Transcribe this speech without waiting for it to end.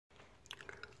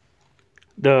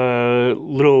the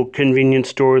little convenience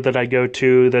store that I go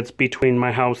to that's between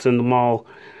my house and the mall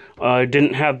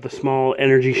didn't have the small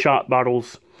energy shot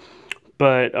bottles,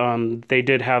 but they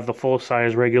did have the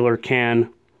full-size regular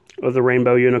can of the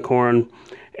Rainbow Unicorn,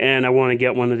 and I want to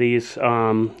get one of these.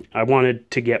 I wanted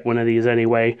to get one of these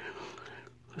anyway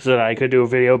so that I could do a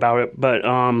video about it, but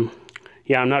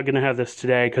yeah, I'm not going to have this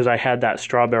today because I had that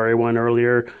strawberry one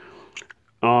earlier,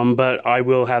 but I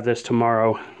will have this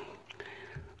tomorrow.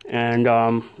 And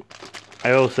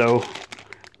I also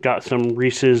got some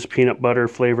Reese's peanut butter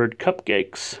flavored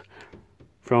cupcakes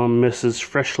from Mrs.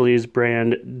 Freshley's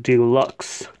brand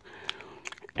Deluxe.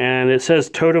 And it says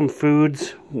Totem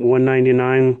Foods,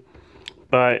 $1.99,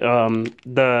 but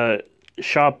the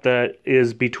shop that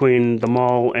is between the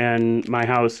mall and my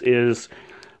house is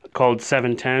called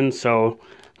 710, so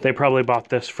they probably bought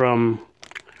this from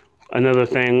another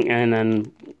thing and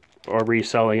then are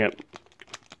reselling it.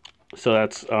 So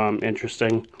that's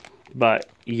interesting. But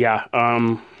yeah,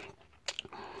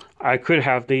 I could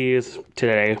have these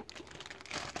today,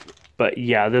 but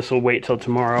yeah, this will wait till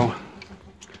tomorrow.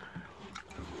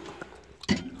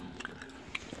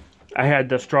 I had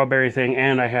the strawberry thing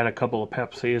and I had a couple of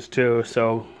Pepsis too,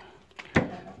 so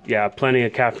yeah, plenty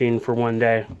of caffeine for one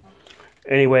day.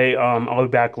 Anyway, I'll be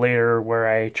back later where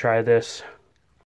I try this.